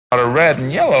of red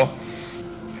and yellow,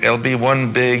 it'll be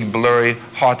one big blurry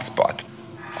hot spot.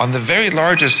 On the very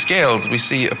largest scales, we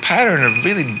see a pattern of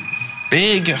really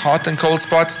big hot and cold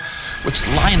spots which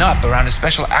line up around a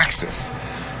special axis,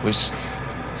 which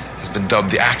has been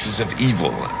dubbed the axis of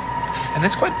evil. And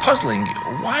it's quite puzzling.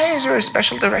 Why is there a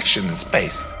special direction in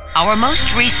space? Our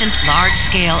most recent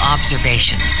large-scale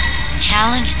observations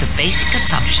challenge the basic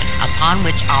assumption upon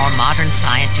which our modern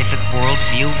scientific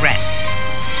worldview rests,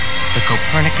 the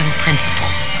Copernican principle.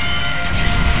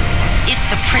 If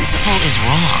the principle is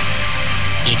wrong,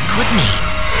 it could mean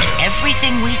that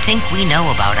everything we think we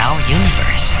know about our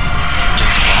universe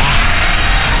is wrong.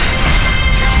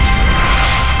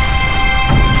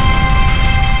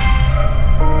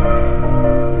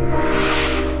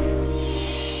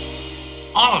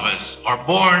 All of us are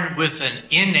born with an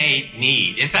innate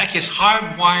need. In fact, it's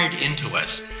hardwired into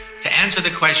us to answer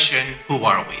the question, who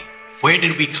are we? Where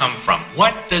did we come from?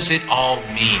 What does it all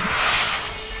mean?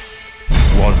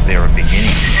 Was there a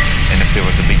beginning? And if there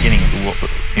was a beginning,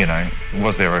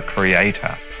 was there a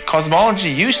creator?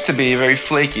 Cosmology used to be a very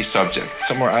flaky subject,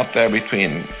 somewhere out there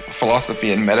between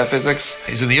philosophy and metaphysics.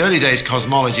 In the early days,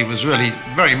 cosmology was really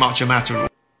very much a matter of